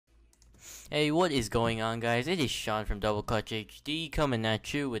Hey, what is going on, guys? It is Sean from Double Clutch HD coming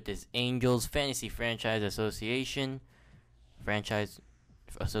at you with this Angels Fantasy Franchise Association.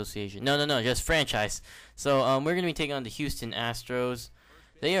 No, just franchise. So, we're gonna be taking on the Houston Astros.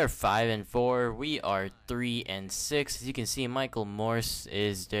 They are 5-4. We are 3-6. As you can see, Michael Morse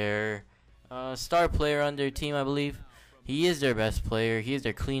is their star player on their team, I believe. He is their best player. He is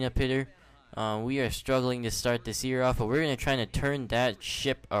their cleanup hitter. We are struggling to start this year off, but we're going to try to turn that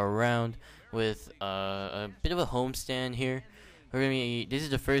ship around with a bit of a homestand here. This is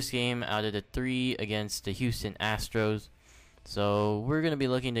the first game out of the 3 against the Houston Astros. So we're going to be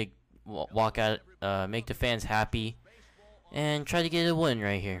looking to walk out, make the fans happy, and try to get a win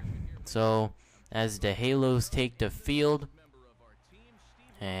right here. So as the Halos take the field,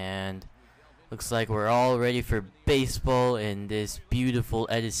 and looks like we're all ready for baseball in this beautiful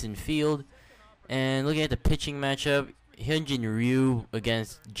Edison Field. And looking at the pitching matchup, Hyunjin Ryu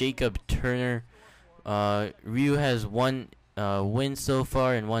against Jacob Turner. Ryu has one win so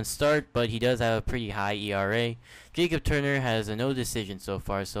far and 1 start, but he does have a pretty high ERA. Jacob Turner has a no decision so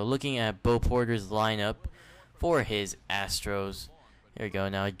far. So looking at Bo Porter's lineup for his Astros. There we go.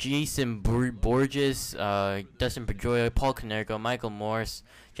 Now Jason Borges, Dustin Pedroia, Paul Konerko, Michael Morse,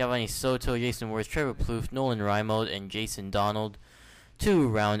 Giovanni Soto, Jason Worth, Trevor Plouffe, Nolan Reimold, and Jason Donald to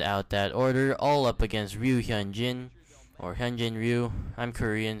round out that order, all up against Ryu Hyunjin, or Hyunjin Ryu. I'm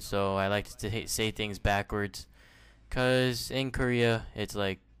Korean, so I like to say things backwards, because in Korea, it's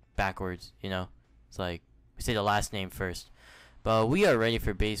like backwards, you know? It's like, we say the last name first. But we are ready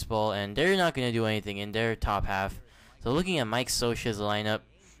for baseball, and they're not going to do anything in their top half. So looking at Mike Scioscia's lineup,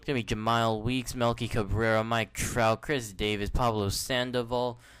 it's going to be Jamal Weeks, Melky Cabrera, Mike Trout, Chris Davis, Pablo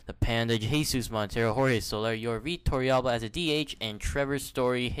Sandoval, the Panda, Jesus Montero, Jorge Soler, Yorvit Torrealba as a DH, and Trevor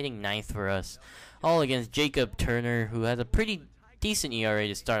Story hitting 9th for us. All against Jacob Turner, who has a pretty decent ERA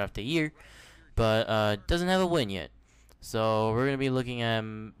to start off the year, but doesn't have a win yet. So we're going to be looking at,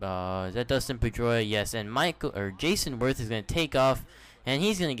 is that Dustin Pedroia? Yes, and Jason Worth is going to take off, and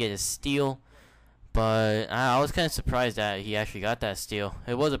he's going to get a steal. But I was kind of surprised that he actually got that steal.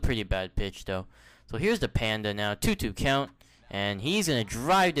 It was a pretty bad pitch, though. So here's the Panda now, 2-2 count. And he's going to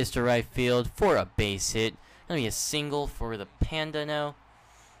drive this to right field for a base hit. Going to be a single for the Panda now.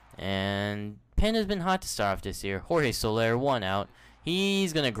 And Panda's been hot to start off this year. Jorge Soler, 1 out.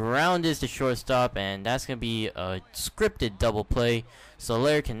 He's going to ground this to shortstop, and that's going to be a scripted double play.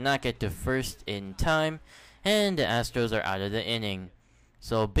 Soler cannot get to first in time, and the Astros are out of the inning.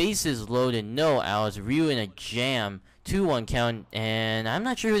 So bases loaded, no outs, Ryu in a jam, 2-1 count, and I'm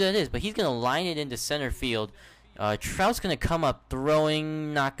not sure who that is, but he's going to line it into center field. Trout's going to come up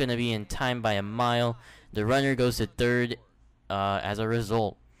throwing, not going to be in time by a mile. The runner goes to third as a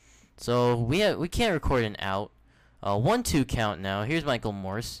result. So we can't record an out. 1-2 count now. Here's Michael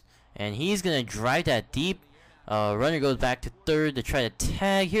Morse, and he's going to drive that deep. Runner goes back to third to try to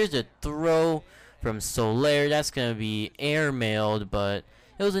tag. Here's the throw from Soler. That's going to be airmailed, but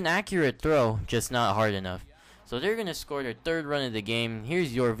it was an accurate throw, just not hard enough. So they're going to score their 3rd run of the game.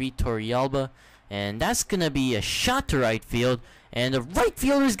 Here's Yorvit Torrealba, and that's going to be a shot to right field, and the right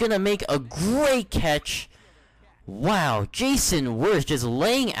fielder is going to make a great catch. Wow, Jason Worth just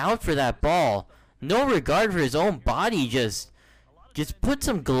laying out for that ball. No regard for his own body, just put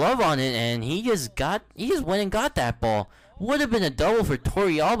some glove on it, and he just went and got that ball. Would have been a double for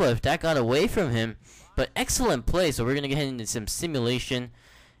Torrealba if that got away from him. But excellent play. So we're going to get into some simulation.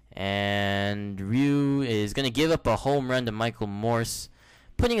 And Ryu is going to give up a home run to Michael Morse,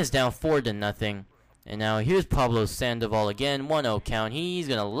 putting us down 4-0. And now here's Pablo Sandoval again. 1-0 count. He's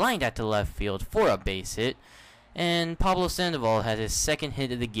going to line that to left field for a base hit. And Pablo Sandoval has his 2nd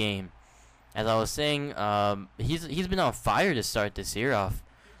hit of the game. As I was saying, he's been on fire to start this year off.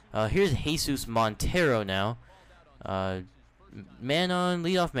 Here's Jesus Montero now. Man on,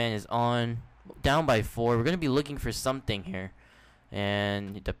 leadoff man is on, down by 4. We're going to be looking for something here.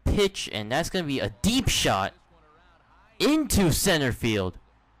 And the pitch, and that's going to be a deep shot into center field.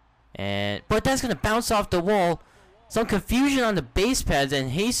 But that's going to bounce off the wall. Some confusion on the base pads,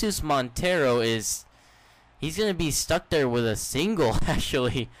 and Jesus Montero he's going to be stuck there with a single,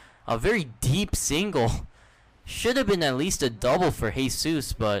 actually. A very deep single. Should have been at least a double for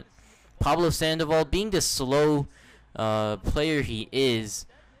Jesus, but Pablo Sandoval, being the slow player he is,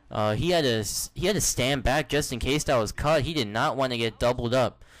 he had to stand back just in case that was caught. He did not want to get doubled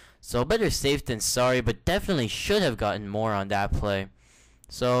up. So better safe than sorry, but definitely should have gotten more on that play.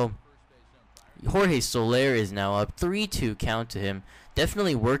 So Jorge Soler is now up, 3-2 count to him.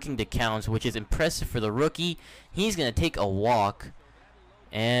 Definitely working the counts, which is impressive for the rookie. He's going to take a walk.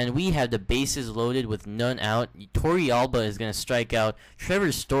 And we have the bases loaded with none out. Torrealba is going to strike out.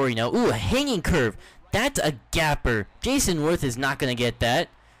 Trevor Story now. Ooh, a hanging curve. That's a gapper. Jason Worth is not going to get that.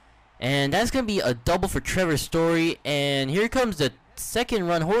 And that's going to be a double for Trevor Story. And here comes the third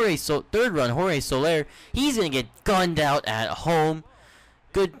run, Jorge Soler. He's going to get gunned out at home.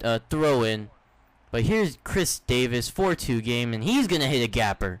 Good throw in. But here's Chris Davis, 4-2 game, and he's going to hit a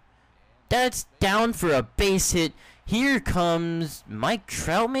gapper. That's down for a base hit. Here comes Mike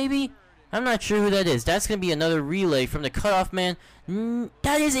Trout, maybe? I'm not sure who that is. That's going to be another relay from the cutoff man.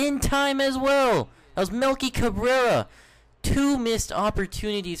 That is in time as well. That was Melky Cabrera. 2 missed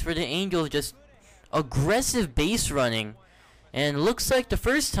opportunities for the Angels. Just aggressive base running. And looks like the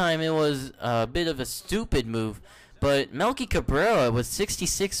first time it was a bit of a stupid move. But Melky Cabrera with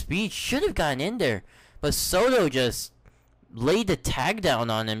 66 speed should have gotten in there. But Soto just laid the tag down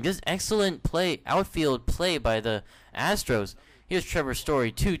on him. Just excellent play, outfield play by the Astros. Here's Trevor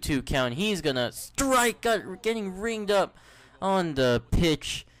Story, 2-2 count. He's going to strike, getting ringed up on the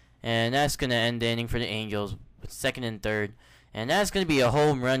pitch. And that's going to end the inning for the Angels with second and third. And that's going to be a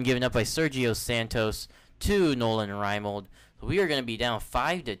home run given up by Sergio Santos to Nolan Reimold. So we are going to be down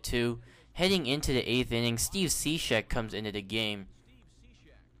 5-2. Heading into the 8th inning, Steve Cishek comes into the game.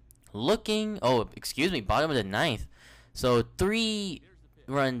 Bottom of the 9th. So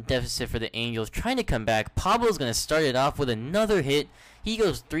 3-run deficit for the Angels, trying to come back. Pablo's going to start it off with another hit. He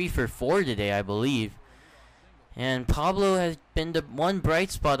goes 3 for 4 today, I believe. And Pablo has been the one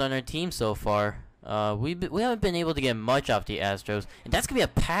bright spot on our team so far. We haven't been able to get much off the Astros. And that's going to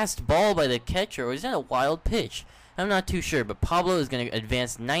be a passed ball by the catcher, or is that a wild pitch? I'm not too sure, but Pablo is going to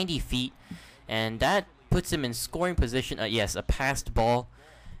advance 90 feet, and that puts him in scoring position. Yes, a passed ball.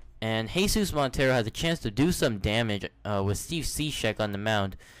 And Jesus Montero has a chance to do some damage with Steve Cishek on the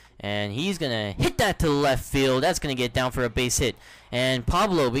mound. And he's going to hit that to left field. That's going to get down for a base hit. And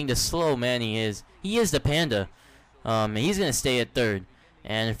Pablo, being the slow man he is the panda. And he's going to stay at third.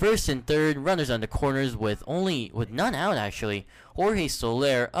 And first and third, runners on the corners with none out, actually. Jorge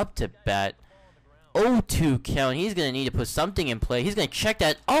Soler up to bat. 0-2 count. He's going to need to put something in play. He's going to check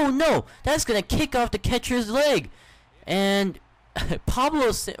that. Oh, no. That's going to kick off the catcher's leg. And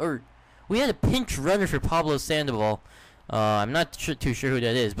we had a pinch runner for Pablo Sandoval. I'm not too sure who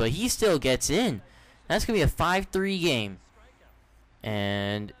that is, but he still gets in. That's going to be a 5-3 game.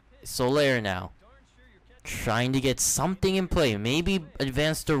 And Soler now trying to get something in play. Maybe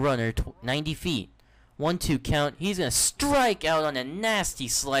advance the runner 90 feet. 1-2 count. He's going to strike out on a nasty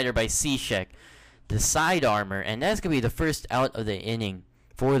slider by Cishek, the side armor, and that's going to be the first out of the inning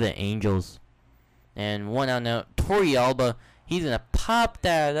for the Angels. And 1 out now. Torrealba, he's going to pop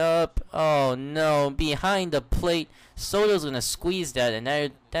that up. Oh, no. Behind the plate. Soto's going to squeeze that, and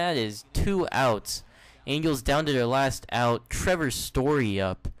that is 2 outs. Angels down to their last out. Trevor Story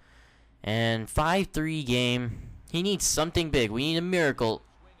up. And 5-3 game. He needs something big. We need a miracle.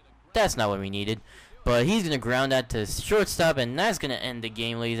 That's not what we needed. But he's going to ground that to shortstop, and that's going to end the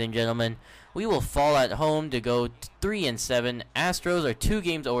game, ladies and gentlemen. We will fall at home to go 3-7. Astros are 2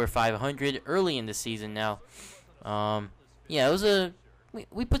 games over 500 early in the season now. Yeah, it was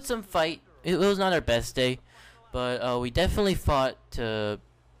we put some fight. It was not our best day, but we definitely fought to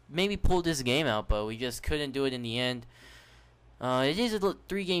maybe pull this game out, but we just couldn't do it in the end. It is a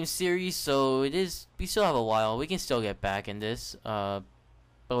 3-game series, so we still have a while. We can still get back in this. But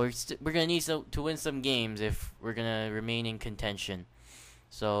we're gonna need to win some games if we're gonna remain in contention.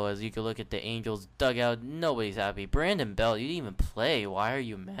 So as you can look at the Angels dugout, nobody's happy. Brandon Belt, you didn't even play. Why are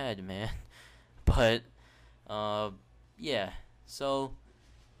you mad, man? But yeah. So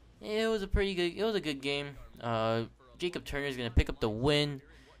it was a good game. Jacob Turner is gonna pick up the win,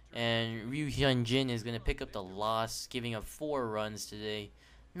 and Ryu Hyun-jin is gonna pick up the loss, giving up 4 runs today.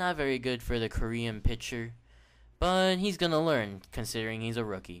 Not very good for the Korean pitcher, but he's gonna learn considering he's a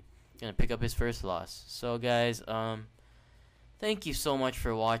rookie. Gonna pick up his first loss. So guys, thank you so much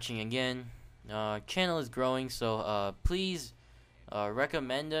for watching again. Channel is growing, so please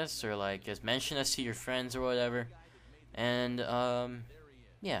recommend us or just mention us to your friends or whatever. And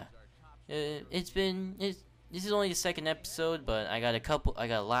yeah, this is only the 2nd episode, but I got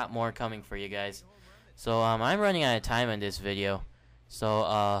a lot more coming for you guys. So I'm running out of time on this video.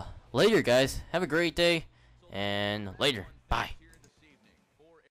 So later, guys. Have a great day, and later. Bye.